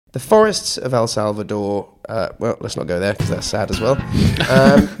The forests of El Salvador. Well, let's not go there because that's sad as well.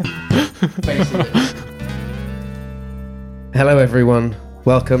 Hello, everyone.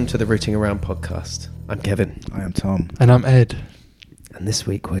 Welcome to the Rooting Around podcast. I'm Kevin. I am Tom. And I'm Ed. And this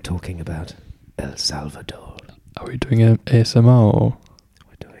week we're talking about El Salvador. Are we doing an ASMR or?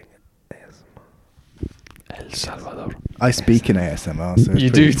 We're doing ASMR. El Salvador. I speak in ASMR, so it's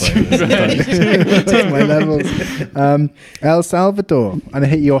You pretty do pointless. It's my levels. El Salvador. And I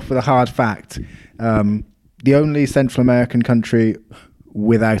hit you off with a hard fact. The only Central American country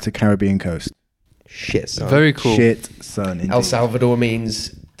without a Caribbean coast. Shit, son. Very cool. Shit, son. Indeed. El Salvador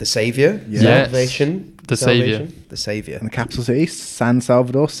means the saviour. Yes. Salvation. The saviour. Salvation. The saviour. And the capital city, San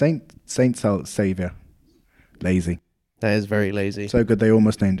Salvador, Saint Savior. Lazy. That is very lazy. So good they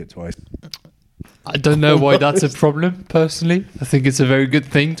almost named it twice. I don't know why that's a problem, personally. I think it's a very good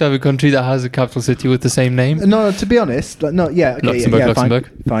thing to have a country that has a capital city with the same name. No, to be honest, like, no, yeah, okay,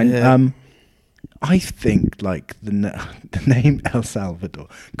 Luxembourg. fine. Yeah. I think like the name El Salvador,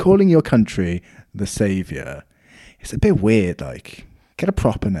 calling your country the savior, it's a bit weird. Like, get a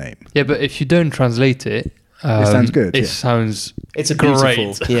proper name. Yeah, but if you don't translate it, it sounds good. It sounds It's a great.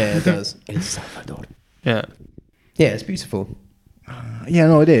 beautiful. Yeah, it does. El Salvador. Yeah. Yeah, it's beautiful. Yeah,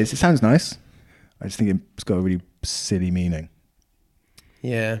 no, it is. It sounds nice. I just think it's got a really silly meaning.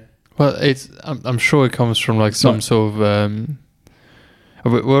 Yeah. Well, I'm sure it comes from like some sort of.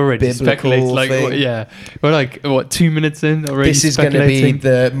 We're already Biblical speculating. Like, thing. yeah, we're like 2 minutes in already. This is going to be speculating.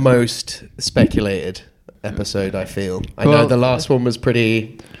 the most speculated episode, I feel. I know the last one was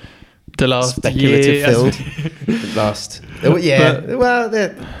pretty the last speculative year, filled. Last.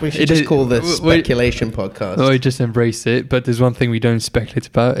 Yeah. We should just call this speculation podcast. I just embrace it. But there's one thing we don't speculate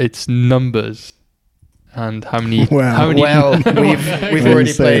about. It's numbers. And how many? Well, how many? We've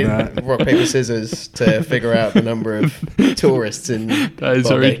already say played that. rock paper scissors to figure out the number of tourists in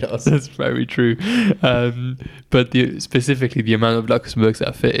Barbados. That's very true. But specifically the amount of Luxembourgs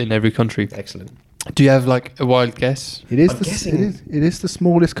that fit in every country. Excellent. Do you have like a wild guess? It is. I'm guessing- It is the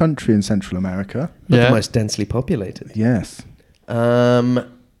smallest country in Central America. But the most densely populated. Yes. The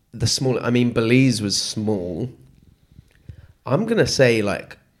small. I mean, Belize was small. I'm gonna say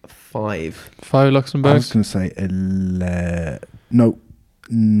like 5. 5 I was Luxembourgs. going to say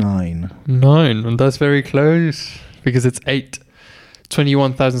 9. 9, and that's very close because it's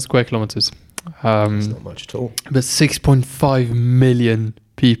 21,000 square kilometers. It's not much at all. But 6.5 million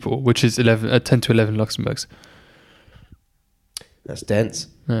people, which is 10 to 11 Luxembourgs. That's dense.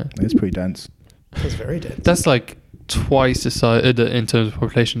 Yeah. It's pretty dense. That's very dense. That's like twice the size in terms of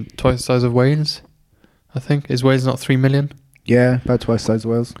population, twice the size of Wales. I think is Wales not 3 million? Yeah, about twice the size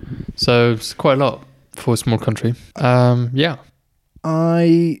of Wales. So it's quite a lot for a small country. Yeah.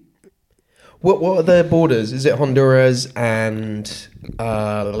 What are the borders? Is it Honduras and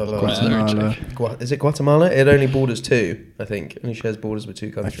Guatemala. Is it Guatemala? It only borders 2, I think. It only shares borders with 2 I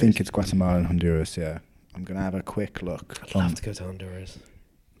countries. think it's Guatemala and Honduras, yeah. I'm going to have a quick look. I'd love to go to Honduras.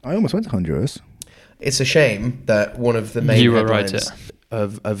 I almost went to Honduras. It's a shame that one of the main You were right, headlines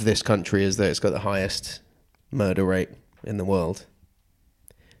of this country is that it's got the highest murder rate in the world.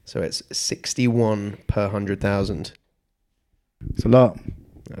 So it's 61 per 100,000. It's a lot.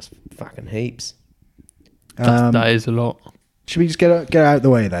 That's fucking heaps. That is a lot. Should we just get out of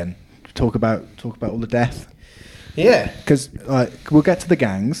the way then? Talk about all the death? Yeah. Because we'll get to the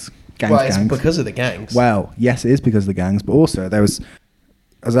gangs. It's Gangs. because of the gangs. Well, yes, it is because of the gangs, but also there was,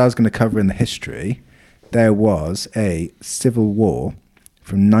 as I was going to cover in the history, there was a civil war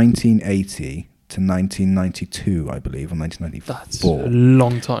from 1980 to 1992, I believe, or 1994. That's a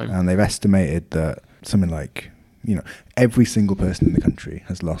long time. And they've estimated that something like, every single person in the country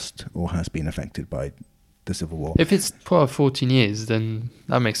has lost or has been affected by the civil war. If it's 12, 14 years, then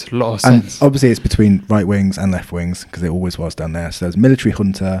that makes a lot of And sense. obviously it's between right wings and left wings, because it always was down there. So there's military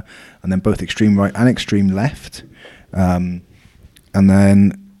junta, and then both extreme right and extreme left. And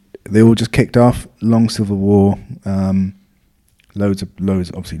then they all just kicked off, long civil war. Loads and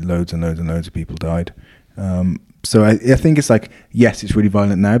loads of people died. So I think it's like, yes, it's really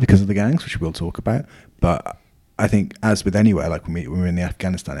violent now because of the gangs, which we'll talk about. But I think, as with anywhere, like when we were in the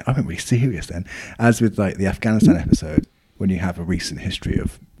Afghanistan, I went really serious then. As with like the Afghanistan episode, when you have a recent history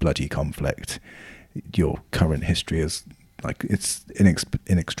of bloody conflict, your current history is like, it's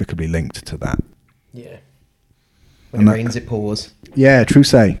inextricably linked to that. Yeah. When it rains, it pours. Yeah, true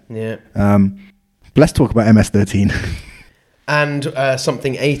say. Yeah. Let's talk about MS-13. And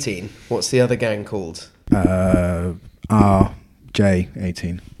something 18. What's the other gang called?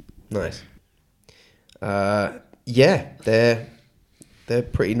 RJ-18. Nice. Yeah, they're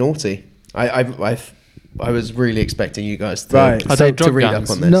pretty naughty. I've I was really expecting you guys to, Right. Are they to drug read gangs?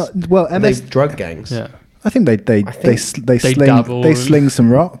 up on this. No, well, Are they MS. drug gangs? Yeah. I think they dabble. sling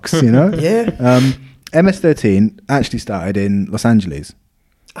some rocks, you know. Yeah. MS-13 actually started in Los Angeles.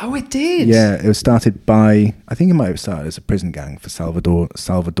 Oh, it did. Yeah, it was started by, I think it might have started as a prison gang for Salvadorans.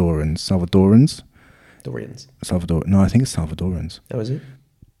 Dorians. No, I think it's Salvadorans. That was it.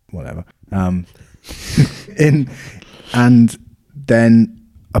 Whatever. And then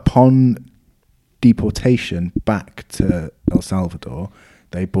upon deportation back to El Salvador,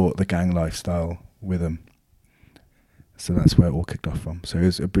 they brought the gang lifestyle with them. So that's where it all kicked off from. So it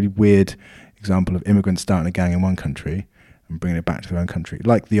was a pretty weird example of immigrants starting a gang in one country and bringing it back to their own country,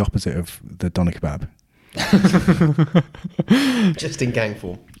 like the opposite of the doner kebab. Just in gang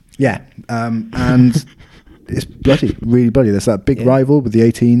form. Yeah, and it's bloody, really bloody. There's that big rival with the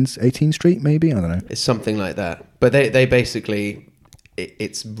 18th Street, maybe? I don't know. It's something like that. But they basically,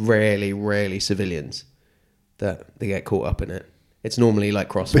 it's rarely civilians that they get caught up in it. It's normally like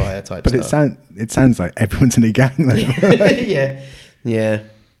crossfire type but stuff. it sounds like everyone's in a gang. Yeah.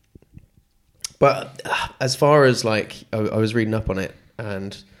 But as far as like, I was reading up on it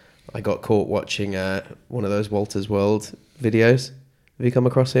and I got caught watching one of those Walter's World videos. Have you come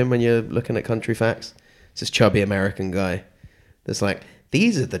across him when you're looking at country facts? It's this chubby American guy that's like,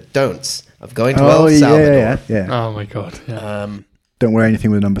 these are the don'ts of going to El Salvador. Yeah. Oh my god. Yeah. Don't wear anything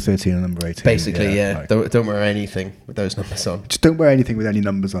with number 13 and number 18. Basically, yeah. Like, Don't wear anything with those numbers on. just don't wear anything with any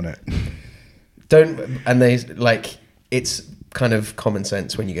numbers on it. And they like, it's kind of common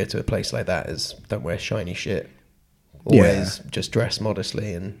sense when you go to a place like that is don't wear shiny shit. Always just dress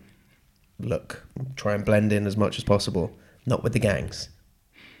modestly and try and blend in as much as possible. Not with the gangs.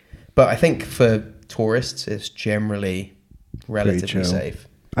 But I think for tourists, it's generally relatively safe.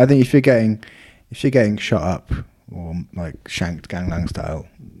 I think if you're getting shot up or like shanked Gangnam style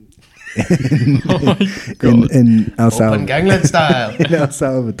in El Salvador, Gangland style. in El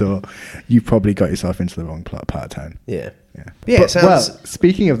Salvador, you probably got yourself into the wrong part of town. Yeah. But, It sounds. well,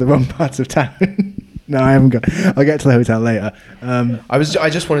 speaking of the wrong parts of town, no, I haven't got. I'll get to the hotel later. I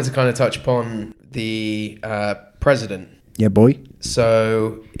just wanted to kind of touch upon the president. Yeah, boy.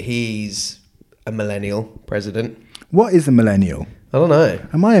 So he's a millennial president. What is a millennial? I don't know.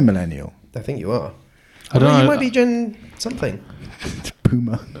 Am I a millennial? I think you are. I don't know. You might be Gen something.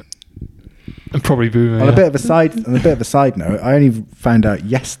 Boomer. Probably boomer. On a bit of a side note, I only found out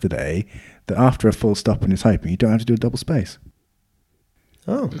yesterday that after a full stop when you're typing, you don't have to do a double space.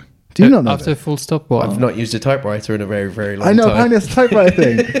 Oh. Do you not know After that? full stop, what? I've not used a typewriter in a very, very long I know, time. apparently it's a typewriter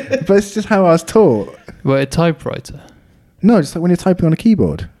thing, but it's just how I was taught. Well, a typewriter. No, just like when you're typing on a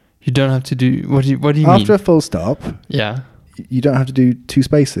keyboard. You don't have to do. What do you mean? After a full stop, Yeah. you don't have to do two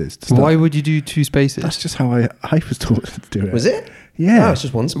spaces. To stop. Why would you do two spaces? That's just how I was taught to do it. Was it? Yeah. Oh, it's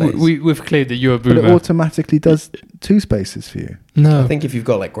just one space. We've cleared that you're a But boomer. it automatically does two spaces for you. No. I think if you've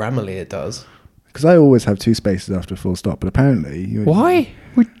got like Grammarly, it does. Because I always have two spaces after a full stop, but apparently... Why?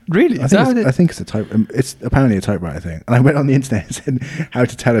 Really? I think it's a type. It's apparently a typewriter thing. And I went on the internet and said how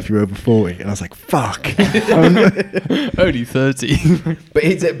to tell if you're over 40, and I was like, "Fuck." Only 30. But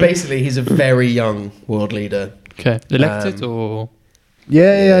he's a very young world leader. Okay. Elected or?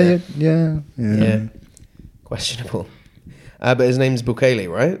 Yeah. Questionable. But his name's Bukele,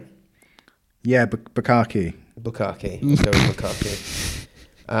 right? Yeah, Bukaki. Bukaki. Let's go with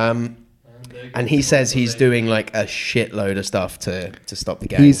Bukaki. And he says he's doing like a shitload of stuff to stop the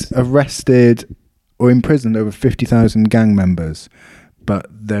gangs. He's arrested or imprisoned over 50,000 gang members, but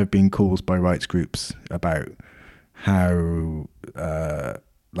there have been calls by rights groups about how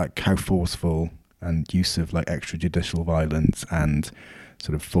forceful and use of like extrajudicial violence and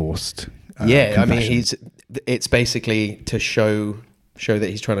sort of forced. I mean, confession. it's basically to show that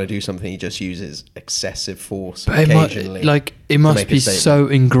he's trying to do something. He just uses excessive force occasionally. It must make a be statement. so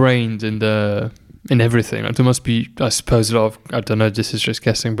ingrained in everything. Like there must be, I suppose, a lot of, I don't know, this is just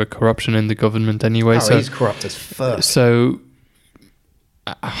guessing, but corruption in the government anyway. He's corrupt as fuck. So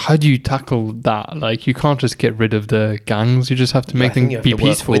how do you tackle that? Like you can't just get rid of the gangs. You just have to make them be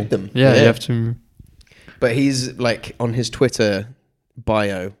peaceful. With them. Yeah, you have to. But he's like on his Twitter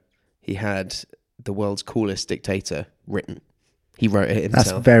bio, he had the world's coolest dictator written. He wrote it himself.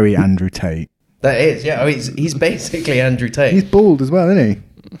 That's very Andrew Tate. That is, yeah. Oh, he's basically Andrew Tate. He's bald as well, isn't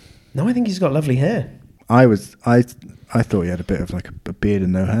he? No, I think he's got lovely hair. I thought he had a bit of like a beard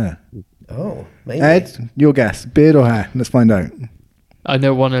and no hair. Oh, maybe. Ed, your guess, beard or hair? Let's find out. I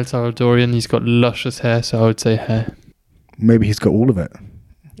know one El Salvadorian. He's got luscious hair, so I would say hair. Maybe he's got all of it.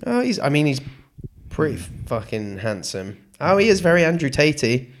 Oh, he's pretty fucking handsome. Oh, he is very Andrew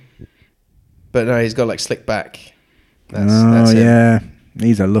Tatey. But no, he's got like slick back. That's him. yeah.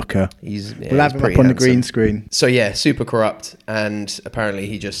 He's a looker. We'll have him up on the green screen. So yeah, super corrupt, and apparently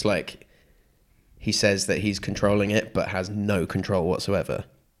he just like he says that he's controlling it, but has no control whatsoever.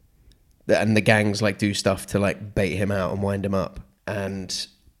 And the gangs like do stuff to like bait him out and wind him up, and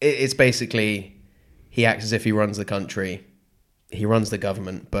it's basically he acts as if he runs the country, he runs the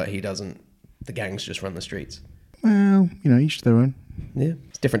government, but he doesn't. The gangs just run the streets. Well, each their own. Yeah,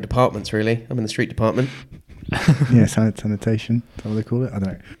 it's different departments really. I'm in the street department. Yeah, sanitation. Is that what they call it? I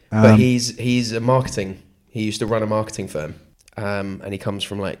don't know. But he's a marketing. He used to run a marketing firm, and he comes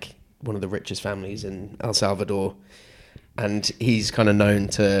from like one of the richest families in El Salvador, and he's kind of known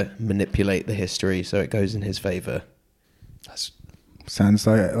to manipulate the history so it goes in his favor. That sounds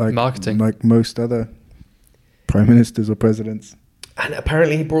like marketing, like most other prime ministers or presidents. And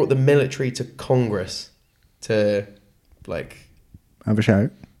apparently, he brought the military to Congress to like have a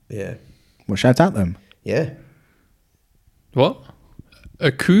shout. Yeah. Well, shout at them. Yeah. What?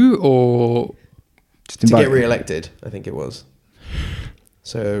 A coup or to get re-elected? I think it was.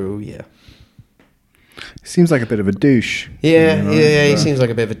 So yeah. Seems like a bit of a douche. Yeah, he seems like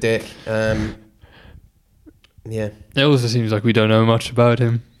a bit of a dick. Yeah. It also seems like we don't know much about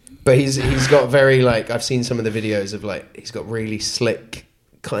him. But he's got very like I've seen some of the videos of like he's got really slick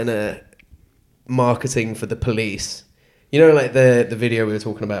kind of marketing for the police. Like the video we were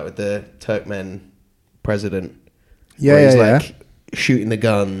talking about with the Turkmen president. Yeah, where he's like shooting the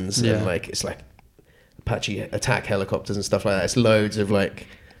guns and like it's like Apache attack helicopters and stuff like that. It's loads of like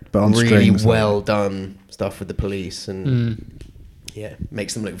really well done stuff with the police and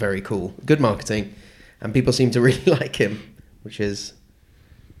makes them look very cool. Good marketing, and people seem to really like him, which is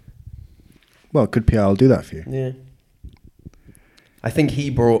good PR. I'll do that for you. Yeah, I think he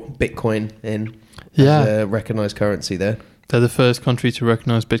brought Bitcoin in as a recognised currency there. They're the first country to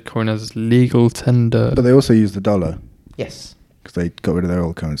recognise Bitcoin as legal tender. But they also use the dollar. Yes. Because they got rid of their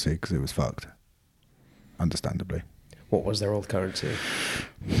old currency because it was fucked. Understandably. What was their old currency?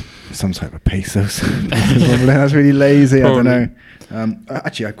 Some type of pesos. That's really lazy. Probably. I don't know.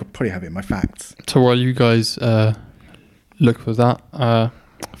 Actually, I could probably have it in my facts. So while you guys look for that,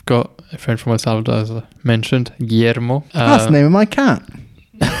 I've got a friend from El Salvador, as I mentioned, Guillermo. That's the name of my cat.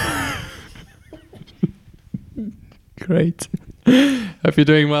 Great. Hope you're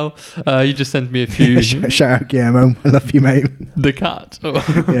doing well. You just sent me a few. Shout out Guillermo. I love you, mate. The cat.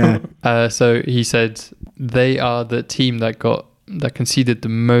 Yeah. So he said they are the team that conceded the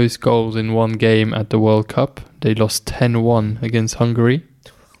most goals in one game at the World Cup. They lost 10-1 against Hungary.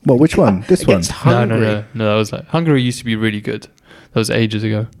 Well, which one? This one? No. That was like Hungary used to be really good. That was ages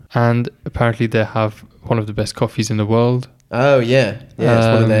ago. And apparently they have one of the best coffees in the world. Oh yeah. Yeah, it's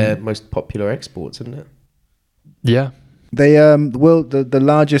one of their most popular exports, isn't it? Yeah. They the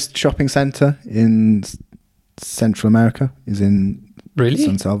largest shopping centre in Central America is in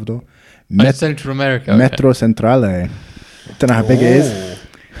San Salvador. Central America. Metro Centrale. Don't know how big it is.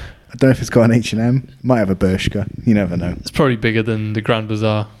 I don't know if it's got an H&M. Might have a Bershka. You never know. It's probably bigger than the Grand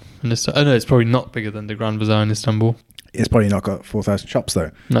Bazaar in Istanbul. Oh no, it's probably not bigger than the Grand Bazaar in Istanbul. It's probably not got 4,000 shops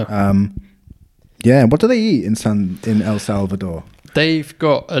though. No. Yeah. What do they eat in El Salvador? They've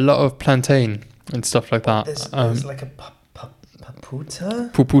got a lot of plantain and stuff like that. There's like a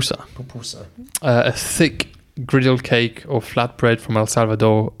pupusa? Pupusa. A thick griddled cake or flatbread from El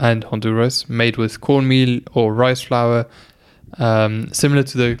Salvador and Honduras, made with cornmeal or rice flour, similar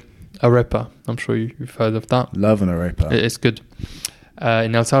to the arepa. I'm sure you've heard of that. Love an arepa. It's good.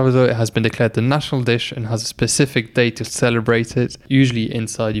 In El Salvador, it has been declared the national dish and has a specific day to celebrate it. Usually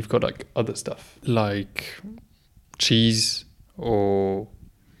inside you've got like other stuff, like cheese or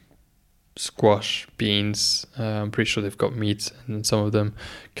squash, beans. I'm pretty sure they've got meat and some of them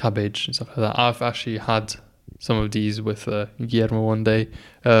cabbage and stuff like that. I've actually had some of these with Guillermo one day.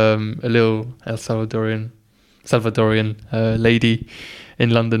 A little Salvadorian lady in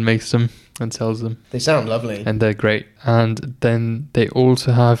London makes them and sells them. They sound lovely. And they're great. And then they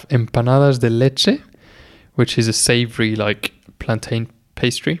also have empanadas de leche, which is a savoury like plantain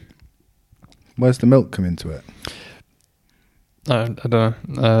pastry. Where's the milk come into it? I don't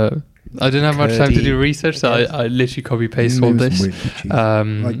know. I didn't have much time to do research, so I literally copy-paste all this.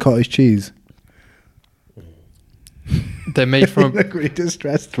 Like cottage cheese. They're made from... I look really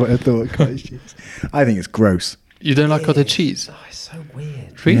distressed when I thought cottage cheese. I think it's gross. You don't like cottage cheese? Oh, it's so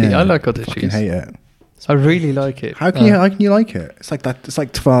weird. Really? Yeah, I like cottage cheese. I fucking hate it. I really like it. How can you like it? It's like that. It's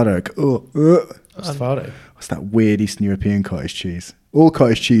like tfado. What's tfado? What's that weird Eastern European cottage cheese? All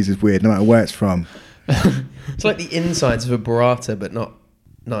cottage cheese is weird, no matter where it's from. It's like the insides of a burrata, but not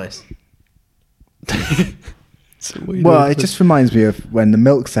nice. It just reminds me of when the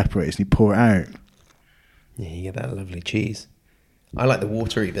milk separates and you pour it out. Yeah, you get that lovely cheese. I like the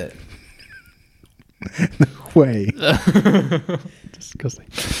watery bit. Way. Disgusting.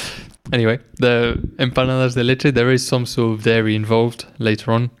 Anyway, the empanadas de leche, there is some sort of dairy involved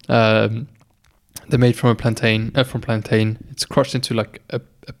later on. They're made from plantain. It's crushed into like a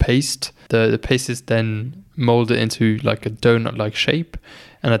paste. The paste is then molded into like a donut-like shape,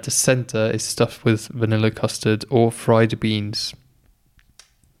 and at the center is stuffed with vanilla custard or fried beans.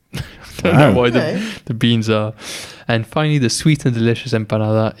 I don't know why the beans are. And finally, the sweet and delicious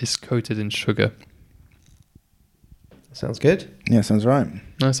empanada is coated in sugar. Sounds good. Yeah, sounds right.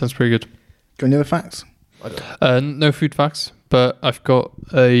 That sounds pretty good. Got any other facts? No food facts, but I've got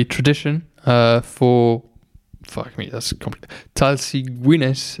a tradition for... Fuck me, that's complicated.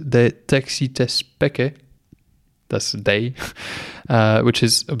 Talsiguines de Texitespeque. That's a day, which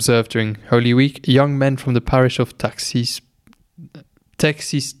is observed during Holy Week. Young men from the parish of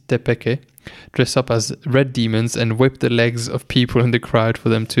Texistepeque dress up as red demons and whip the legs of people in the crowd for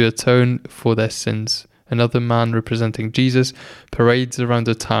them to atone for their sins. Another man representing Jesus parades around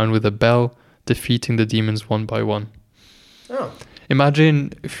the town with a bell, defeating the demons one by one. Oh.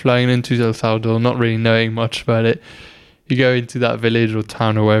 Imagine flying into El Salvador, not really knowing much about it. You go into that village or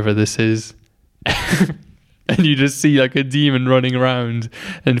town or wherever this is, and you just see like a demon running around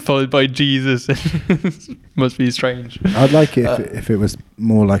and followed by Jesus. Must be strange. I'd like it if it was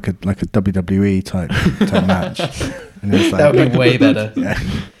more like a WWE type match. And it's That would be way better. Yeah.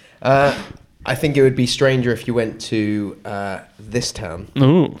 I think it would be stranger if you went to this town.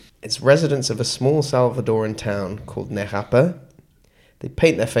 Oh. It's residents of a small Salvadoran town called Nejapa. They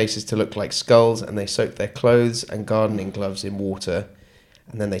paint their faces to look like skulls, and they soak their clothes and gardening gloves in water.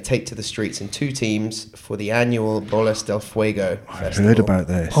 And then they take to the streets in 2 teams for the annual Bolas del Fuego festival. I've heard about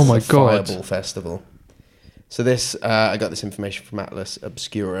this. Oh my It's a God. Fireball festival. So this, I got this information from Atlas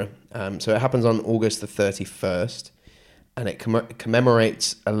Obscura. So it happens on August the 31st, and it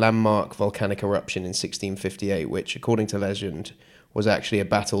commemorates a landmark volcanic eruption in 1658, which, according to legend, was actually a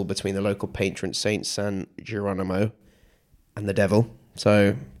battle between the local patron Saint San Geronimo and the devil.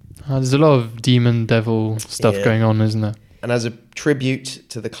 So There's a lot of demon devil stuff going on, isn't there? And as a tribute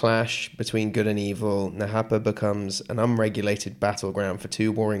to the clash between good and evil, Nejapa becomes an unregulated battleground for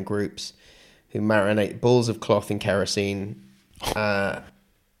 2 warring groups who marinate balls of cloth in kerosene. And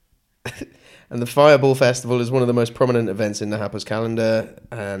the Fireball Festival is one of the most prominent events in Nejapa's calendar,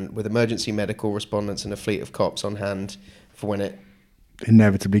 and with emergency medical respondents and a fleet of cops on hand for when it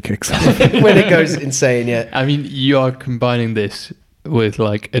Inevitably kicks off. when it goes insane. Yeah, I mean, you are combining this with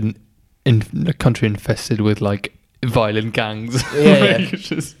like a country infested with like violent gangs. Yeah.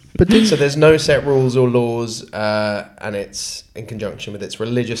 But so there's no set rules or laws, and it's in conjunction with its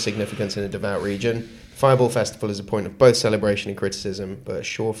religious significance in a devout region. Fireball Festival is a point of both celebration and criticism, but a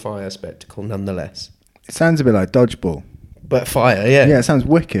surefire spectacle nonetheless. It sounds a bit like dodgeball. But fire, yeah. Yeah, it sounds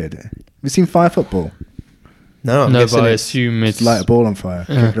wicked. Have you seen fire football? No, I'm No, guessing but I it's... assume it's Just light a ball on fire,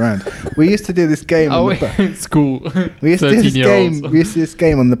 kick it around. We used to do this game. Oh, on the wait, school. we used to do this 13-year-olds. game. We used to do this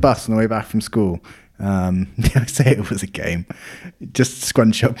game on the bus on the way back from school. I say it was a game. Just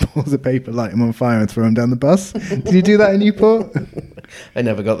scrunch up balls of paper, light them on fire, and throw them down the bus. Did you do that in Newport? I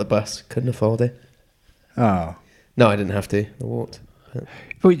never got the bus. Couldn't afford it. Oh, No, I didn't have to. I walked.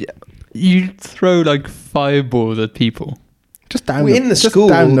 But you throw like fireballs at people. just down. In the just school,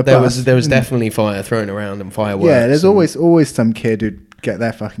 down the there bus. was definitely fire thrown around and fireworks. Yeah, there's and- always some kid who'd get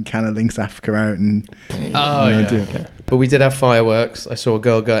their fucking can of Lynx Africa out and. Oh, you know, yeah. do- Okay. But we did have fireworks. I saw a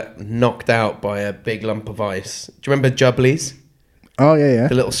girl get knocked out by a big lump of ice. Do you remember Jubblies? Oh yeah.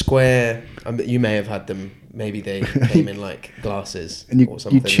 The little square. You may have had them. Maybe they came in like glasses And or you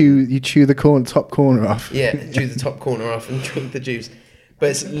something. chew the top corner off. Yeah, chew the top corner off and drink the juice. But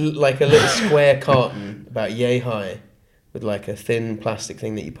it's like a little square carton about yay high with like a thin plastic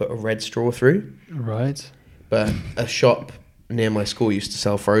thing that you put a red straw through. Right. But a shop near my school used to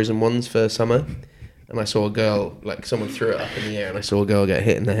sell frozen ones for summer. And I saw a girl, like someone threw it up in the air, and I saw a girl get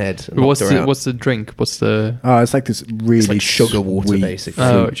hit in the head. And What's knocked her out. the drink? What's the... Oh, it's like this really like sugar water, sweet basically.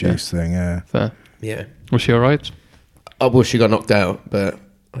 fruit Oh, okay. juice thing. Yeah. Fair. Yeah. Was she alright? Oh, well, she got knocked out, but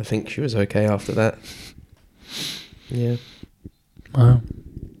I think she was okay after that. Yeah. Wow.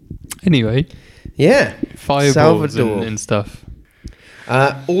 Anyway, Yeah. fireballs Salvador. and stuff.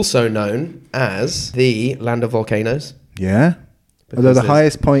 Also known as the land of volcanoes. Yeah. Because Although the there's-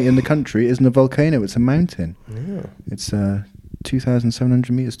 highest point in the country isn't a volcano, it's a mountain. Yeah. It's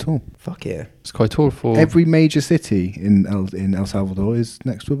 2,700 meters tall. Fuck yeah. It's quite tall for... Every major city in El Salvador is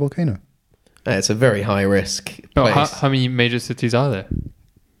next to a volcano. It's a very high risk Oh, place. how many major cities are there?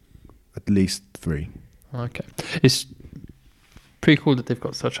 At least 3. Okay. It's pretty cool that they've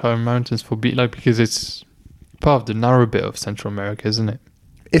got such high mountains for because it's part of the narrow bit of Central America, isn't it?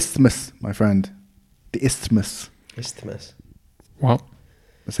 Isthmus, my friend. The isthmus. Isthmus. What?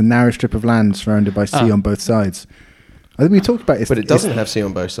 It's a narrow strip of land surrounded by sea on both sides. I think we talked about But it doesn't have sea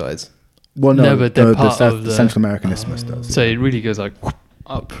on both sides. Well, no, but they're part of the Central American isthmus does. So it really goes like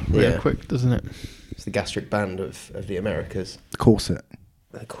up really quick, doesn't it? It's the gastric band of the Americas. The corset.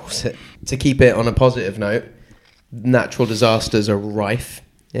 Of course. To keep it on a positive note, natural disasters are rife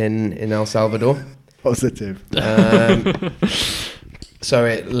in El Salvador. Positive. So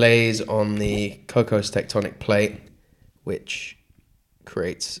it lays on the Cocos tectonic plate, which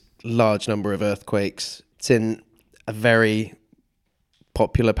creates large number of earthquakes. It's in a very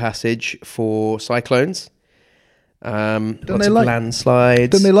popular passage for cyclones. Lots of landslides.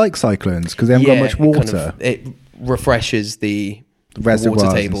 Don't they like cyclones? Because they haven't got much water. It refreshes the reservoirs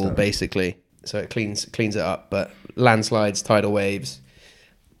water and table, stuff. basically. So it cleans it up. But landslides, tidal waves,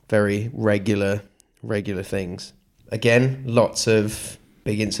 very regular things. Again, lots of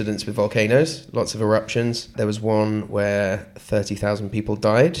big incidents with volcanoes, lots of eruptions. There was one where 30,000 people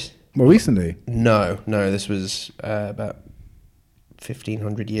died. More recently? No, this was about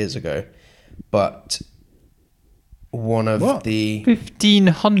 1,500 years ago. But one of the...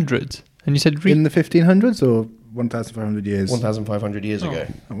 1,500? And you said... in the 1500s or 1,500 years? 1,500 years ago.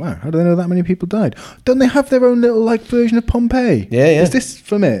 Oh, wow. How do they know that many people died? Don't they have their own little version of Pompeii? Yeah. Is this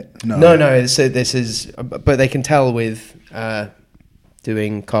from it? No. So this is... But they can tell with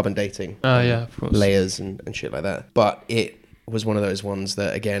doing carbon dating. Yeah, of course. Layers and shit like that. But it was one of those ones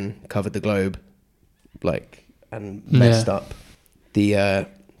that, again, covered the globe, and messed up the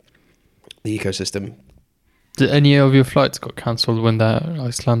ecosystem. Did any of your flights got cancelled when that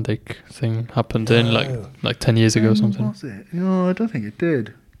Icelandic thing happened in like 10 years ago or something? Was it? No, I don't think it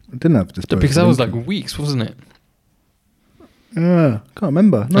did. I didn't have disposable Because that was like income. weeks, wasn't it? Yeah, can't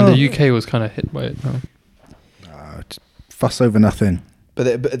remember. No. And the UK was kind of hit by it. No? Fuss over nothing.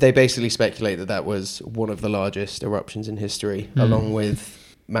 But they basically speculate that was one of the largest eruptions in history, along with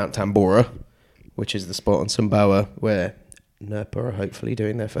Mount Tambora, which is the spot on Sumbawa where NERPA are hopefully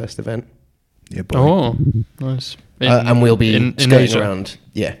doing their first event. Yeah, boy. Oh, nice. And we'll be in skirting Asia. around.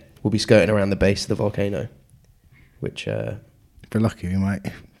 Yeah, we'll be skirting around the base of the volcano, which... if we're lucky, we might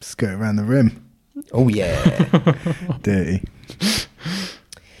skirt around the rim. Oh, yeah. Dirty.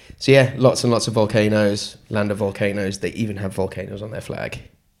 So, yeah, lots and lots of volcanoes, land of volcanoes. They even have volcanoes on their flag.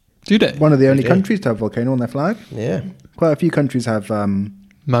 Do they? One of the only do. countries to have volcano on their flag. Yeah. Quite a few countries have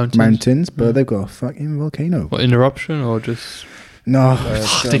Mountains, but they've got a fucking volcano. What, in eruption or just... No,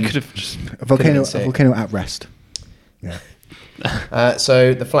 they could have just... a volcano at rest. Yeah.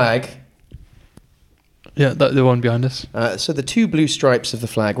 So the flag... Yeah, the one behind us. So the two blue stripes of the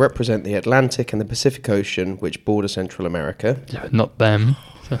flag represent the Atlantic and the Pacific Ocean, which border Central America. Yeah, not them.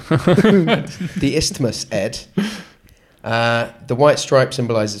 The Isthmus, Ed. The white stripe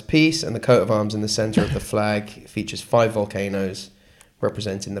symbolises peace, and the coat of arms in the centre of the flag features 5 volcanoes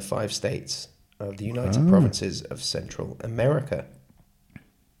representing the 5 states of the United Provinces of Central America.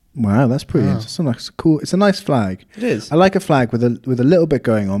 Wow, that's pretty. It's a nice, cool. It's a nice flag. It is. I like a flag with a little bit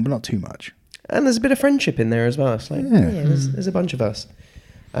going on, but not too much. And there's a bit of friendship in there as well. It's like, there's a bunch of us.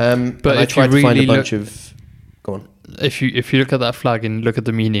 But I tried to find a bunch of... Go on. If you look at that flag and look at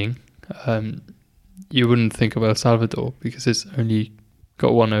the meaning, you wouldn't think of El Salvador because it's only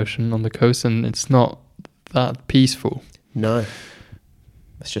got one ocean on the coast and it's not that peaceful. No.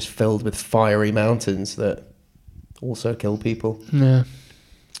 It's just filled with fiery mountains that also kill people. Yeah.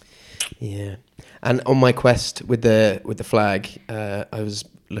 Yeah. And on my quest with the flag, I was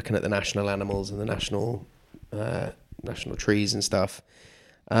looking at the national animals and the national trees and stuff.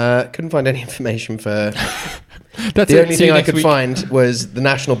 Couldn't find any information for... The only thing I could find was the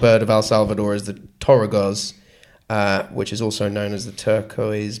national bird of El Salvador is the toragos, which is also known as the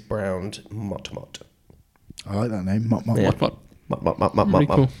turquoise-browned motmot. I like that name. Mot. Really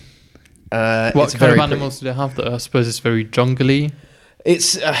cool. What It's kind of very animals do they have though? I suppose it's very jungly.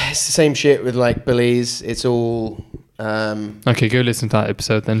 It's the same shit with like billies. It's all... Okay, go listen to that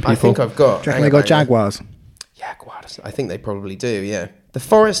episode then, people. I think I've got... Do you reckon they got jaguars? Jaguars. I think they probably do, yeah. The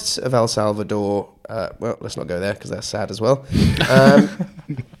forests of El Salvador... well, let's not go there because that's sad as well.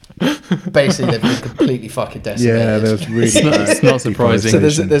 Basically, they've been completely fucking decimated. Yeah, that's really It's not surprising. So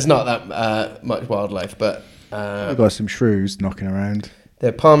there's not that much wildlife, but... I've got some shrews knocking around. There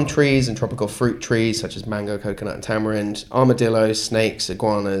are palm trees and tropical fruit trees such as mango, coconut and tamarind. Armadillos, snakes,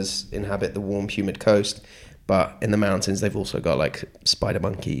 iguanas inhabit the warm, humid coast. But in the mountains, they've also got like spider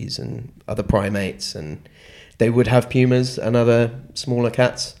monkeys and other primates. And they would have pumas and other smaller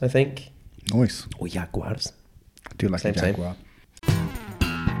cats, I think. Nice. Or jaguars. I do like a Same. jaguar.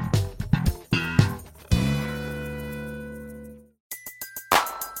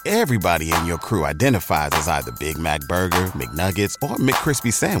 Everybody in your crew identifies as either Big Mac Burger, McNuggets, or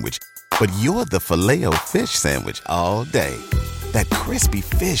McCrispy Sandwich. But you're the Filet-O-Fish Sandwich all day. That crispy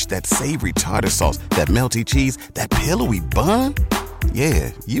fish, that savory tartar sauce, that melty cheese, that pillowy bun.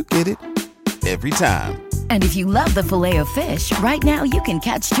 Yeah, you get it. Every time. And if you love the Filet-O-Fish, right now you can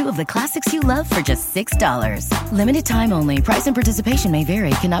catch 2 of the classics you love for just $6. Limited time only. Price and participation may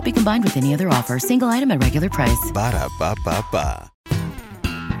vary. Cannot be combined with any other offer. Single item at regular price. Ba-da-ba-ba-ba.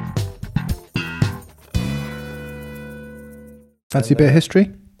 Fancy a bit of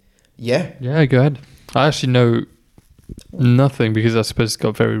history? Yeah. Yeah, go ahead. I actually know nothing because I suppose it's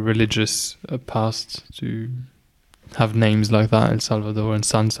got very religious past to have names like that, El Salvador and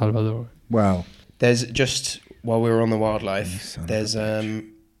San Salvador. Wow. There's just, while we were on the wildlife, there's,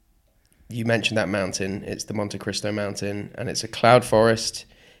 you mentioned that mountain. It's the Monte Cristo mountain, and it's a cloud forest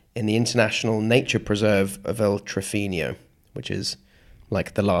in the International Nature Preserve of El Trifino, which is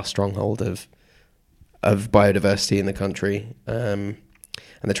like the last stronghold of biodiversity in the country. And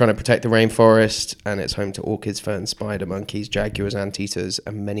they're trying to protect the rainforest, and it's home to orchids, ferns, spider monkeys, jaguars, anteaters,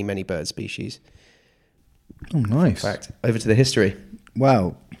 and many, many bird species. Oh, nice. In fact, over to the history.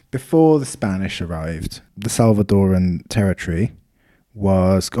 Well, before the Spanish arrived, the Salvadoran territory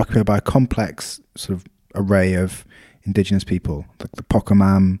was occupied by a complex sort of array of indigenous people, like the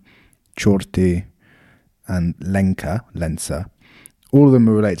Pocomam, Chorti, and Lenca. All of them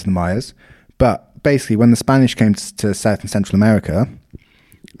were related to the Mayas. But basically, when the Spanish came to South and Central America,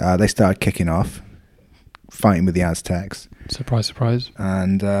 they started kicking off, fighting with the Aztecs. Surprise, surprise.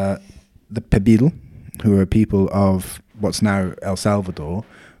 And the Pebil, who are people of what's now El Salvador,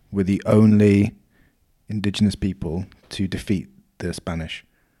 were the only indigenous people to defeat the Spanish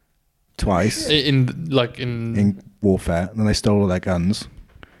twice in warfare. And then they stole all their guns.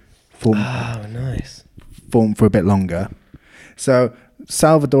 Fought for a bit longer. So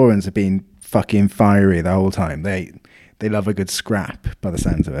Salvadorans have been fucking fiery the whole time. They love a good scrap, by the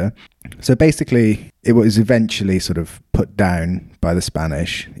sounds of it. So basically, it was eventually sort of put down by the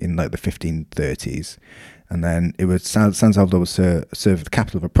Spanish in like the 1530s. And then it was San Salvador was served the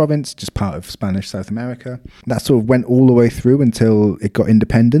capital of a province, just part of Spanish South America. That sort of went all the way through until it got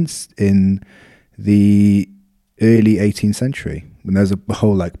independence in the early 18th century. When there's a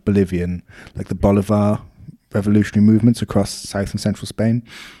whole like Bolivian, like the Bolivar revolutionary movements across South and Central Spain,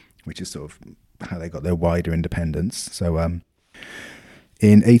 which is sort of how they got their wider independence. So in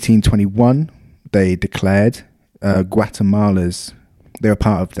 1821, they declared Guatemala's, they were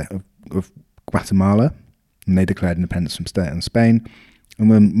part of Guatemala, and they declared independence from Spain.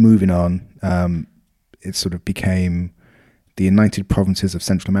 And then moving on, it sort of became the United Provinces of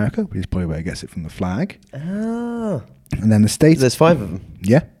Central America, which is probably where it gets it from the flag. Oh. And then the state... There's 5 of them.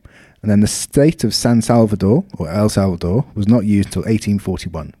 Yeah. And then the state of San Salvador, or El Salvador, was not used until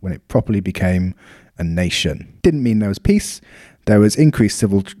 1841, when it properly became a nation. Didn't mean there was peace. There was increased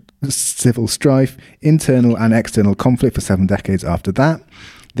civil strife, internal and external conflict for 7 decades after that.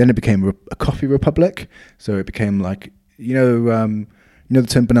 Then it became a coffee republic. So it became like, you know the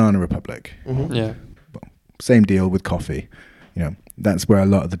term banana republic? Mm-hmm. Yeah. Well, same deal with coffee. You know, that's where a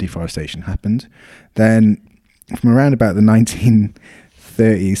lot of the deforestation happened. Then from around about the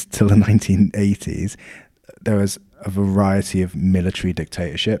 1930s till the 1980s, there was a variety of military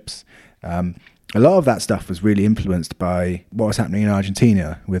dictatorships. A lot of that stuff was really influenced by what was happening in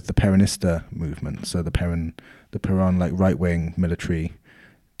Argentina with the Peronista movement. So the Peron like right-wing military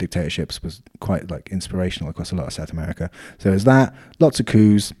dictatorships was quite like inspirational across a lot of South America. So there's that, lots of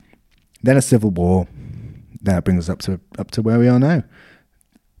coups, then a civil war. That brings us up to where we are now,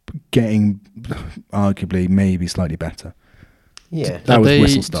 getting arguably maybe slightly better. Yeah. That was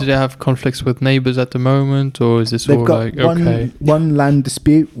whistle stop. Do they have conflicts with neighbours at the moment, or is this They've all got like okay? one land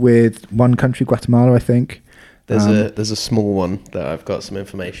dispute with one country, Guatemala, I think. There's a small one that I've got some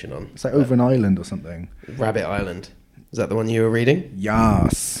information on. It's like over an island or something. Rabbit Island. Is that the one you were reading?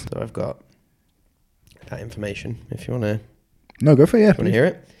 Yes. So I've got that information if you want to. No, go for it. Yeah, Want to hear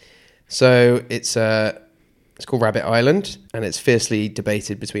it? So it's called Rabbit Island, and it's fiercely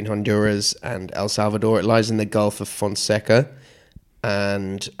debated between Honduras and El Salvador. It lies in the Gulf of Fonseca,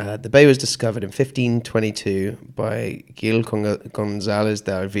 and the bay was discovered in 1522 by Gil Gonzalez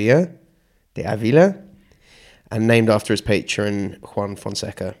de Avila, and named after his patron Juan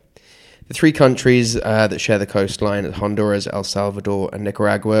Fonseca. The 3 countries that share the coastline, Honduras, El Salvador, and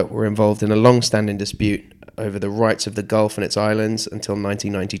Nicaragua, were involved in a long-standing dispute over the rights of the Gulf and its islands until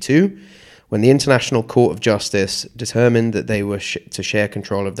 1992, when the International Court of Justice determined that they were to share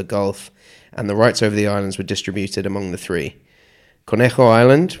control of the Gulf, and the rights over the islands were distributed among the 3. Conejo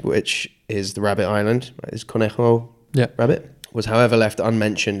Island, which is the Rabbit Island, is Conejo rabbit, was however left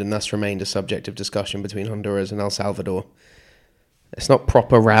unmentioned and thus remained a subject of discussion between Honduras and El Salvador. It's not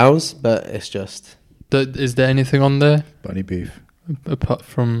proper rows, but it's just... Is there anything on there Bunny beef. apart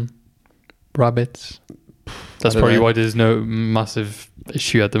from rabbits? That's I don't probably know. why there's no massive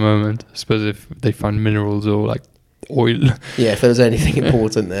issue at the moment. I suppose if they find minerals or like oil. Yeah, if there was anything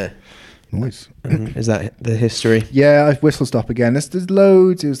important there. Nice. Is that the history? Yeah, I whistle stop again. There's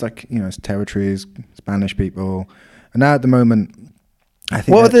loads. It was like, it's territories, Spanish people. And now at the moment, I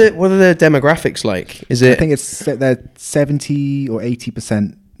think... What are the demographics like? Is I it... think they're 70 or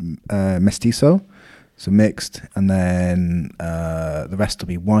 80% mestizo, so mixed, and then the rest will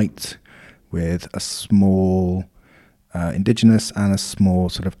be white with a small indigenous and a small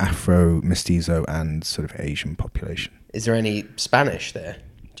sort of Afro mestizo and sort of Asian population. Is there any Spanish there,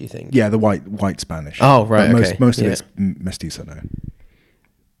 do you think? Yeah, the white Spanish. Oh, right, But okay. most of Yeah. it's mestizo now.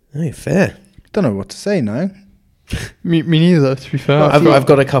 Oh, fair. Don't know what to say now. Me neither, to be fair. Well, I've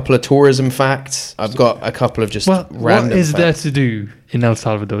got a couple of tourism facts. I've got a couple of just random what is there facts. to do in El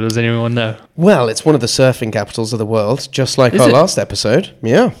Salvador? Does anyone know? Well, it's one of the surfing capitals of the world, just like Is our it? last episode.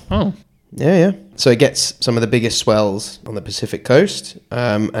 Yeah. Oh, Yeah. So it gets some of the biggest swells on the Pacific coast,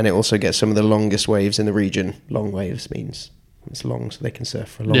 and it also gets some of the longest waves in the region. Long waves means it's long, so they can surf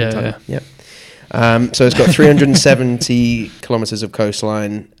for a long time. Yeah. So it's got 370 kilometers of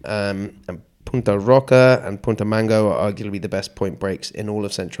coastline, and Punta Roca and Punta Mango are arguably the best point breaks in all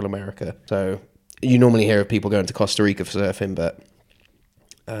of Central America. So you normally hear of people going to Costa Rica for surfing, but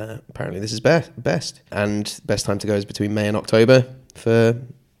apparently this is best. And best time to go is between May and October for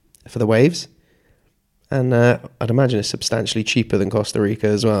the waves. And I'd imagine it's substantially cheaper than Costa Rica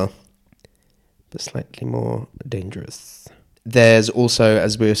as well, but slightly more dangerous. There's also,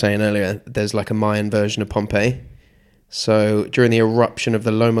 as we were saying earlier, there's like a Mayan version of Pompeii. So during the eruption of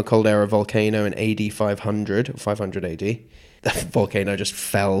the Loma Caldera volcano in AD 500 AD, the volcano just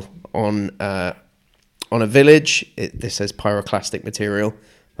fell on a village. This says pyroclastic material.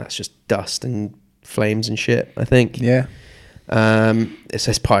 That's just dust and flames and shit, I think. Yeah. It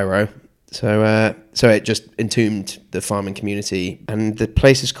says pyro. So it just entombed the farming community. And the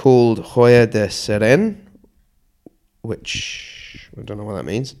place is called Joya de Seren, which I don't know what that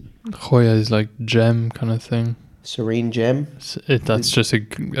means. Joya is like gem kind of thing. Serene gem. That's just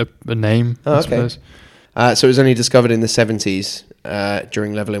a name, Oh, I okay. suppose. So it was only discovered in the 70s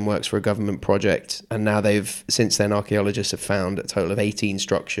during levelling works for a government project. And now since then, archaeologists have found a total of 18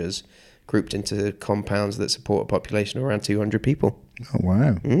 structures grouped into compounds that support a population of around 200 people. Oh,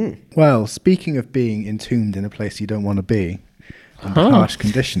 wow. Well, speaking of being entombed in a place you don't want to be, under harsh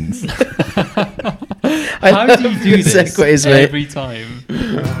conditions. How do you do this segues, mate. every time?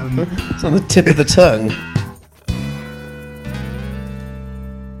 It's on the tip of the tongue.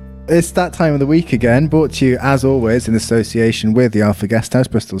 It's that time of the week again, brought to you, as always, in association with the Alpha Guest House,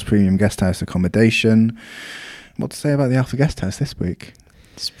 Bristol's premium guest house accommodation. What to say about the Alpha Guest House this week?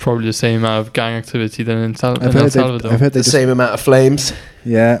 It's probably the same amount of gang activity than in El I've heard Salvador. they The same amount of flames.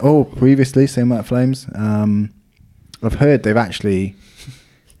 Yeah. Oh, previously, same amount of flames. I've heard they've actually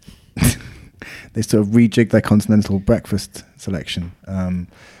they sort of rejigged their continental breakfast selection.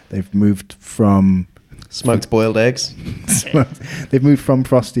 They've moved from Smoked boiled eggs. they've moved from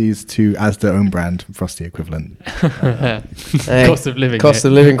Frosties to as their own brand Frosty equivalent. Hey, Cost of living. Cost yeah.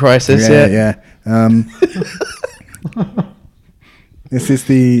 of living crisis. Yeah. This is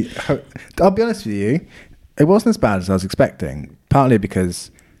I'll be honest with you, it wasn't as bad as I was expecting, partly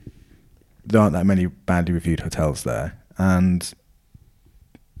because there aren't that many badly reviewed hotels there, and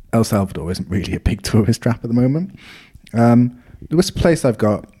El Salvador isn't really a big tourist trap at the moment. The place I've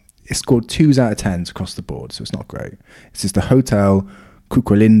got, it scored 2s out of 10s across the board, so it's not great. This is the Hotel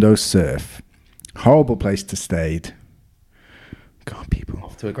Cuculindo Surf. Horrible place to stay. God, people.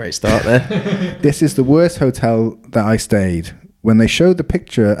 Off to a great start there. This is the worst hotel that I stayed. When they show the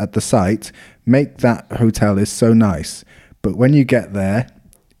picture at the site, make that hotel is so nice. But when you get there,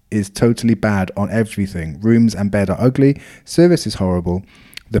 is totally bad on everything. Rooms and bed are ugly. Service is horrible.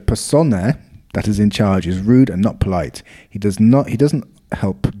 The persona that is in charge is rude and not polite. He doesn't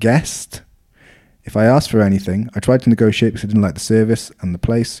help guests. If I asked for anything, I tried to negotiate because I didn't like the service and the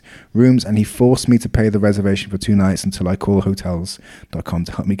place, rooms, and he forced me to pay the reservation for 2 nights until I call hotels.com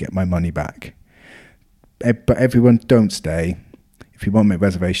to help me get my money back. But everyone, don't stay. If you want to make a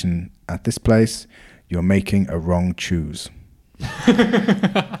reservation at this place, you're making a wrong choose.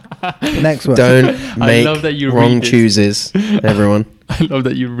 Next one. Don't I make love that you wrong read it. chooses, everyone. I love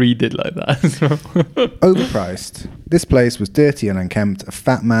that you read it like that. Overpriced. This place was dirty and unkempt. A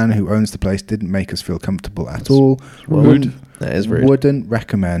fat man who owns the place didn't make us feel comfortable at all. rude. That is rude. Wouldn't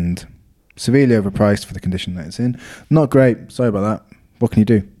recommend. Severely overpriced for the condition that it's in. Not great. Sorry about that. What can you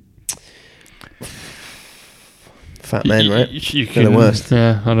do? Fat men, right? You They're the worst.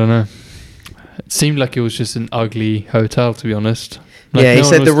 Yeah, I don't know. It seemed like it was just an ugly hotel, to be honest. Like, Yeah, he no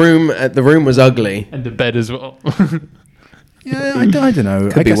said one the room was ugly. and the bed as well. Yeah, I don't know.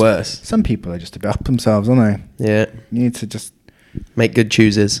 Could I be guess worse. Some people are just a bit up themselves, aren't they? Yeah, You need to just make good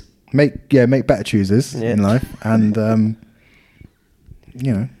chooses. make better choices Yeah. in life, and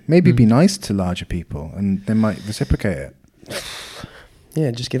maybe be nice to larger people, and they might reciprocate it.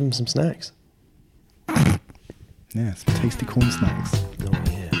 Yeah, just give them some snacks. Yeah, some tasty corn snacks. Oh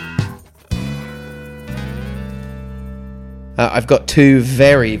yeah. I've got two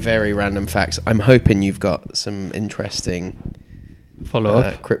very, very random facts. I'm hoping you've got some interesting Follow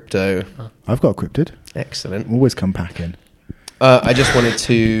up. crypto. I've got cryptid. Excellent. Always come packing. I just wanted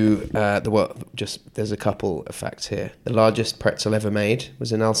to there's a couple of facts here. The largest pretzel ever made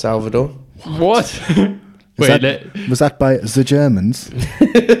was in El Salvador. What? Was that by the Germans?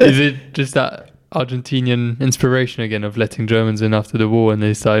 Is it just that Argentinian inspiration again of letting Germans in after the war and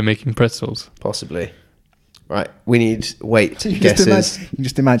they started making pretzels? Possibly. Right, we need You guesses. can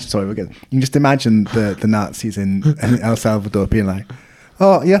just imagine. Sorry, we're good. You can just imagine the Nazis in El Salvador being like,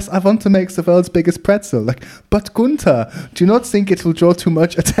 "Oh yes, I want to make the world's biggest pretzel." Like, but Gunther, do you not think it will draw too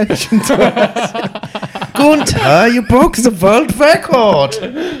much attention to us? Gunther, you broke the world record.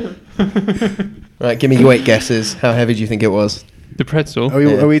 Right, give me your 8 guesses. How heavy do you think it was? The pretzel?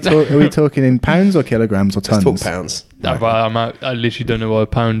 Are we talking in pounds or kilograms or tons? Let's talk pounds. I'm out. I literally don't know what a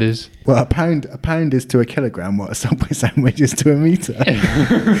pound is. Well, a pound is to a kilogram what a Subway sandwich is to a meter.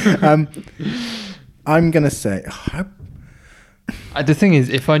 I'm gonna say. The thing is,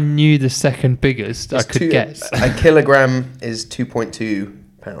 if I knew the second biggest, I could guess. A kilogram is 2.2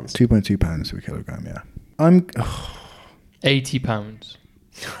 pounds. 2.2 pounds to a kilogram. Yeah. I'm. 80 pounds.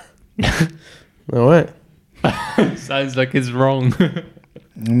 All right. Sounds like it's wrong.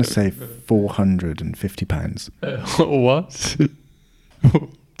 I'm gonna say 450 pounds. What?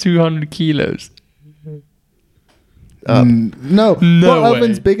 200 kilos. No. No what way.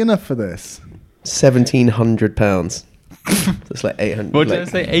 oven's big enough for this? 1,700 pounds. That's like 800. What did I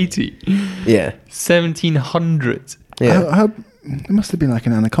say? 80? Yeah. 1,700. Yeah. It must have been like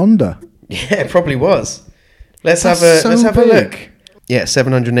an anaconda. Yeah, it probably was. Let's That's have a big. look. Yeah,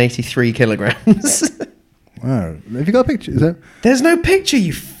 783 kilograms. Wow. Have you got a picture? Is it? There's no picture,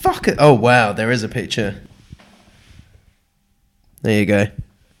 you fucker. Oh, wow, there is a picture. There you go.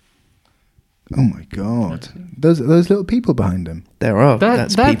 Oh my god. Those little people behind him. There are. That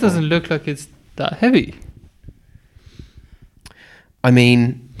That's people. doesn't look like it's that heavy. I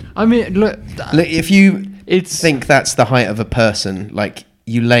mean, look. look, if you It's think that's the height of a person, like,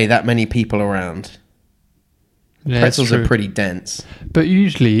 you lay that many people around, yeah, pretzels it's are true. pretty dense. But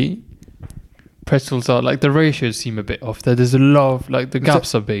usually, pretzels are like the ratios seem a bit off. There's a lot of like the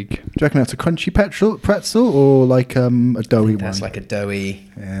gaps are big. Do you reckon that's a crunchy pretzel or like a doughy one? That's like a doughy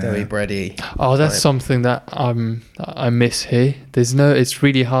Yeah. bready. Oh, that's type. something that I miss here. It's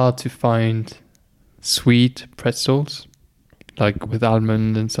really hard to find sweet pretzels, like with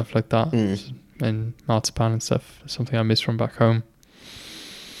almond and stuff like that, and marzipan and stuff. That's something I miss from back home.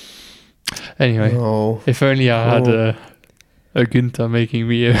 Anyway, if only I had a Gunther making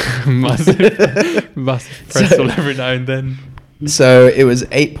me a massive pretzel every now and then. So it was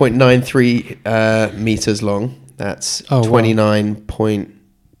 8.93 meters long. That's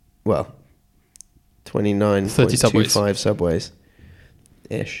 29.25 subways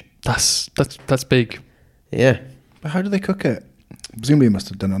ish. That's big. Yeah. But how do they cook it? Presumably you must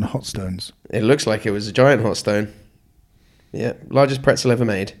have done it on hot stones. It looks like it was a giant hot stone. Yeah, largest pretzel ever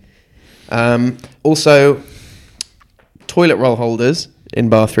made. Also, toilet roll holders in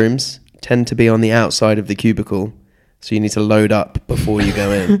bathrooms tend to be on the outside of the cubicle, so you need to load up before you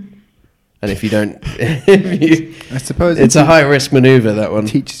go in. And if you don't, I suppose it's a high risk maneuver, that one. It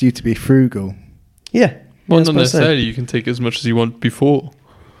teaches you to be frugal. Yeah. Well, I not suppose so. necessarily. You can take as much as you want before.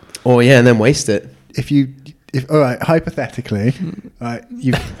 Or yeah, and then waste it. If all right, hypothetically, right,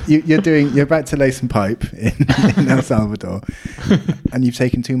 you're about to lay some pipe in El Salvador, and you've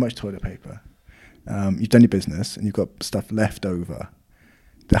taken too much toilet paper. You've done your business, and you've got stuff left over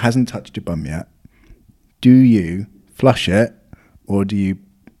that hasn't touched your bum yet. Do you flush it, or do you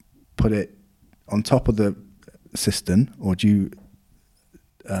put it on top of the cistern, or do you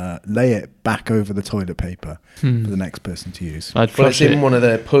lay it back over the toilet paper for the next person to use? I'd Well, it's flush it. in one of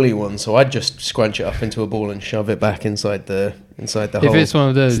the pulley ones, so I'd just scrunch it up into a ball and shove it back inside the hole. If it's one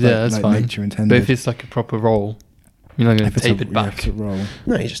of those, It's yeah, like that's fine. nature intended. But if it's like a proper roll, you're not going If to it's tape a- it you back. have to roll.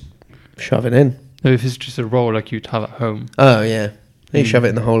 No, you just shove it in. No, if it's just a roll like you'd have at home. Oh, yeah. You shove it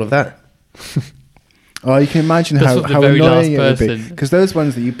in the hole of that. Oh, you can imagine That's how what the very annoying it last would be. person- Because those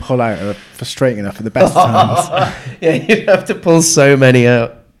ones that you pull out are frustrating enough at the best times. Yeah, you'd have to pull so many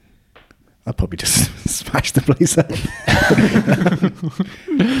out. I'd probably just smash the place up.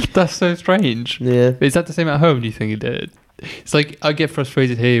 That's so strange. Yeah. Is that the same at home? Do you think it did? It's like I get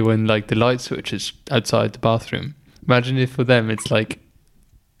frustrated here when like the light switch is outside the bathroom. Imagine if for them it's like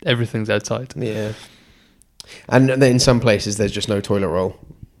everything's outside. Yeah. And then in some places there's just no toilet roll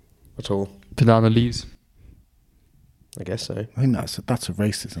at all. Banana leaves. I guess so. I think that's a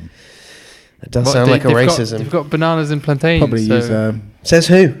racism. It does What, sound like a they've racism. They've got bananas and plantains. Probably so Says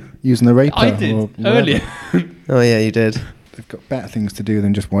who? using the raper. I did or whatever. earlier. Oh yeah, you did. They've got better things to do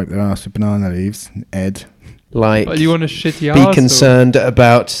than just wipe their ass with banana leaves. Ed. Like, What, do you want a shitty be arse? concerned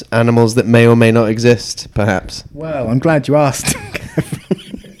about animals that may or may not exist, perhaps. Well, I'm glad you asked.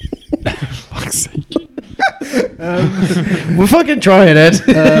 Fuck's sake. We're fucking trying, Ed.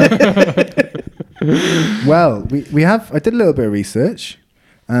 Well, we have. I did a little bit of research,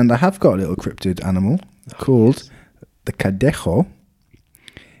 and I have got a little cryptid animal called the cadejo.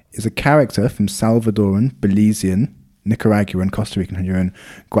 Is a character from Salvadoran, Belizean, Nicaraguan, Costa Rican, Honduran,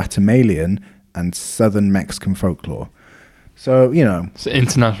 Guatemalan, and southern Mexican folklore. So, you know, It's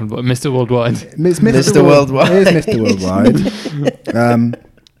international, but Mr. Worldwide. it's Mr. Worldwide. It is Mr. Worldwide.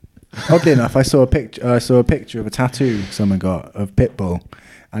 Oddly enough, I saw a picture of a tattoo someone got of Pitbull,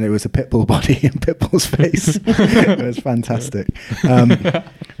 and it was a Pitbull body and Pitbull's face. It was fantastic.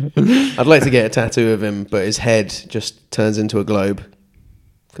 I'd like to get a tattoo of him, but his head just turns into a globe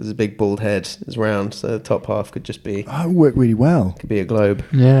because his big bald head is round, so the top half could just be Oh, it worked really well. could be a globe.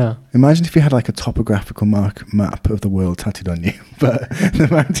 Yeah. Imagine if you had like a topographical map of the world tattooed on you, but the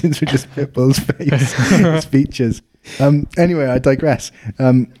mountains were just Pitbull's face, his features. Anyway, I digress.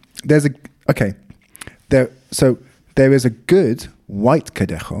 There is a good white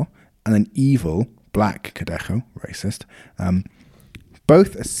cadejo and an evil black cadejo, racist.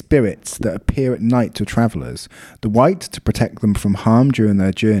 Both are spirits that appear at night to travellers. The white to protect them from harm during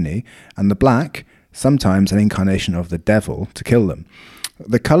their journey, and the black, sometimes an incarnation of the devil, to kill them.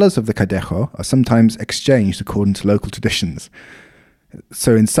 The colours of the cadejo are sometimes exchanged according to local traditions.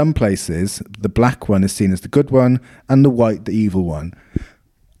 So in some places, the black one is seen as the good one, and the white the evil one.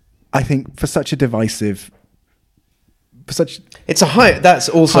 I think for such a divisive... It's a high. That's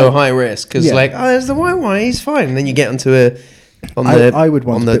also high risk because, Yeah. like, oh, there's the white one. He's fine. And then you get onto I would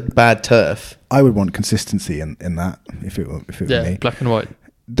want on the bad turf. I would want consistency in that if it were me. Black and white.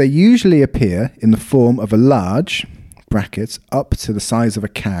 They usually appear in the form of a large, brackets, up to the size of a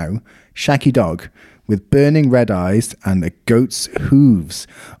cow, shaggy dog with burning red eyes and a goat's hooves,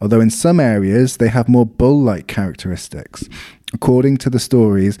 although in some areas they have more bull-like characteristics. According to the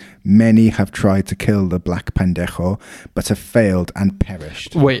stories, many have tried to kill the black pendejo, but have failed and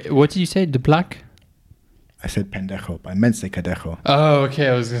perished. Wait, what did you say? The black? I said pendejo, but I meant to say cadejo. Oh, okay.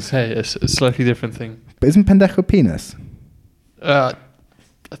 I was going to say a slightly different thing. But isn't pendejo penis? I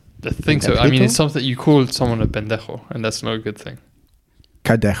think so. I mean, it's something you call someone a pendejo, and that's not a good thing.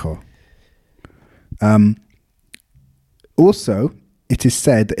 Cadejo. Also, it is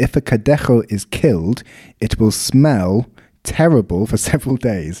said that if a cadejo is killed, it will smell terrible for several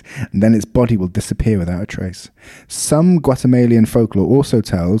days, and then its body will disappear without a trace. Some Guatemalan folklore also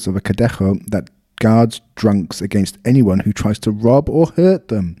tells of a cadejo that guards drunks against anyone who tries to rob or hurt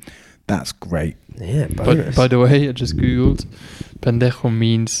them. That's great. Yeah, But by the way, I just googled. Pendejo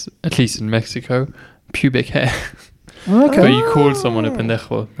means, at least in Mexico, pubic hair. Okay. So you call someone a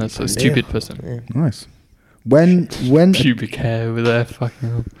pendejo. That's a stupid person. Yeah. Nice. When Pubic hair with their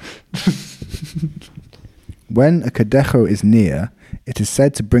fucking... When a cadejo is near, it is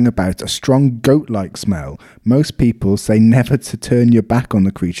said to bring about a strong goat-like smell. Most people say never to turn your back on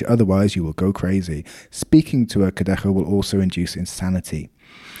the creature, otherwise you will go crazy. Speaking to a cadejo will also induce insanity.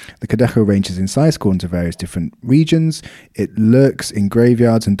 The cadejo ranges in size according to various different regions. It lurks in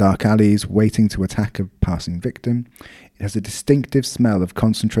graveyards and dark alleys, waiting to attack a passing victim. It has a distinctive smell of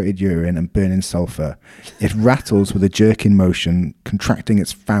concentrated urine and burning sulfur. It rattles with a jerking motion, contracting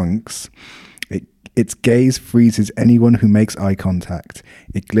its phalanx. Its gaze freezes anyone who makes eye contact.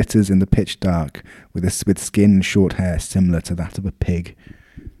 It glitters in the pitch dark with skin and short hair similar to that of a pig.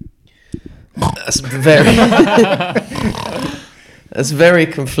 That's very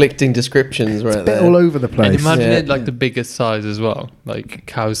conflicting descriptions right there. All over the And place. imagine Yeah. it like the biggest size as well, like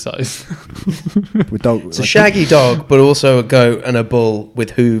cow size. With dog, It's a shaggy dog, but also a goat and a bull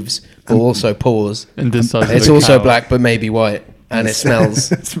with hooves, but also paws. And this size. It's of a also cow. black, but maybe white, and it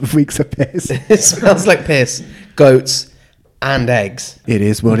smells. It reeks of piss. It smells like piss, goats, and eggs. It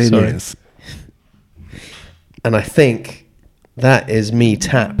is what it Sorry. is. And I think that is me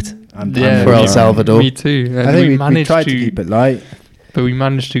tapped Yeah, For El Salvador. Me too. And I think we managed tried to keep it light. but we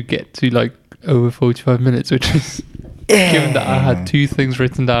managed to get to like over 45 minutes, which is given that I had 2 things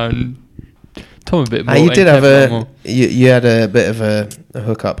written down. Tom a bit more. You did and have Kev more. you had a bit of a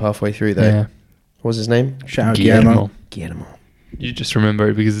hookup halfway through there. Yeah. What was his name? Shout out Guillermo. Guillermo. You just remember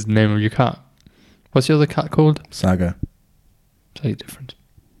it because it's the name of your cat. What's your other cat called? Saga. Slightly different.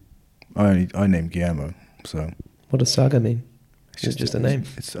 I named Guillermo, so What does Saga mean? It's just a name.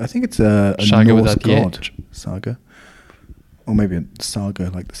 I think it's a Saga Norse without the god. H. Saga, or maybe a saga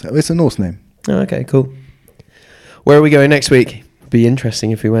like the. It's a Norse name. Oh, okay, cool. Where are we going next week? Be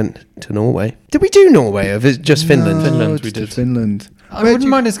interesting if we went to Norway. Did we do Norway or is it just Finland? No, Finland, it's we just did. Finland. I wouldn't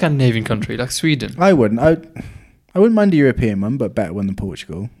mind a Scandinavian country like Sweden. I wouldn't. I wouldn't mind a European one, but better one than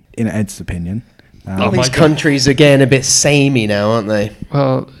Portugal, in Ed's opinion. Oh All my these God. countries are getting a bit samey now, aren't they?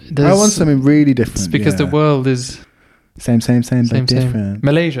 Well, I want something really different. It's because the world is same, but same. different.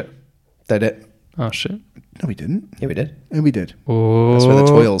 Malaysia. Did it? Oh shit. No, we didn't. Yeah, we did. Yeah, we did. Oh, That's where the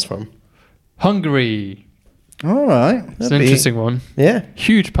toil's from. Hungary. All right. It's That'd an be- interesting one. Yeah.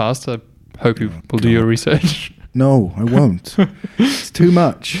 Huge past. I hope you will do your research. No, I won't. It's too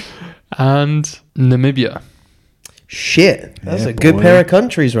much. And Namibia. Shit. That's Yeah, a good boy. pair of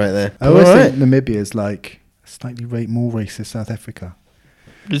countries right there. I always All think right. Namibia is like slightly more racist South Africa.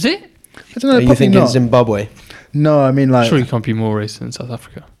 Is it? I don't know. Are you probably thinking not. Zimbabwe? No, I mean like. Surely you can't be more racist in South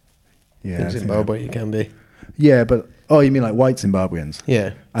Africa. Yeah, I I think think Zimbabwe you can be. yeah, but you mean like white Zimbabweans?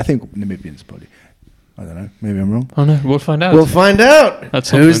 Yeah. I think Namibians probably. I don't know. Maybe I'm wrong. Oh no, we'll find out. We'll find out. At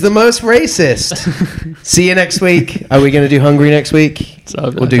some Who's point. the most racist? See you next week. Are we going to do Hungary next week? So, I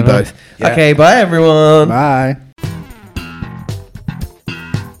We'll do don't know. both. Okay, bye everyone. Bye.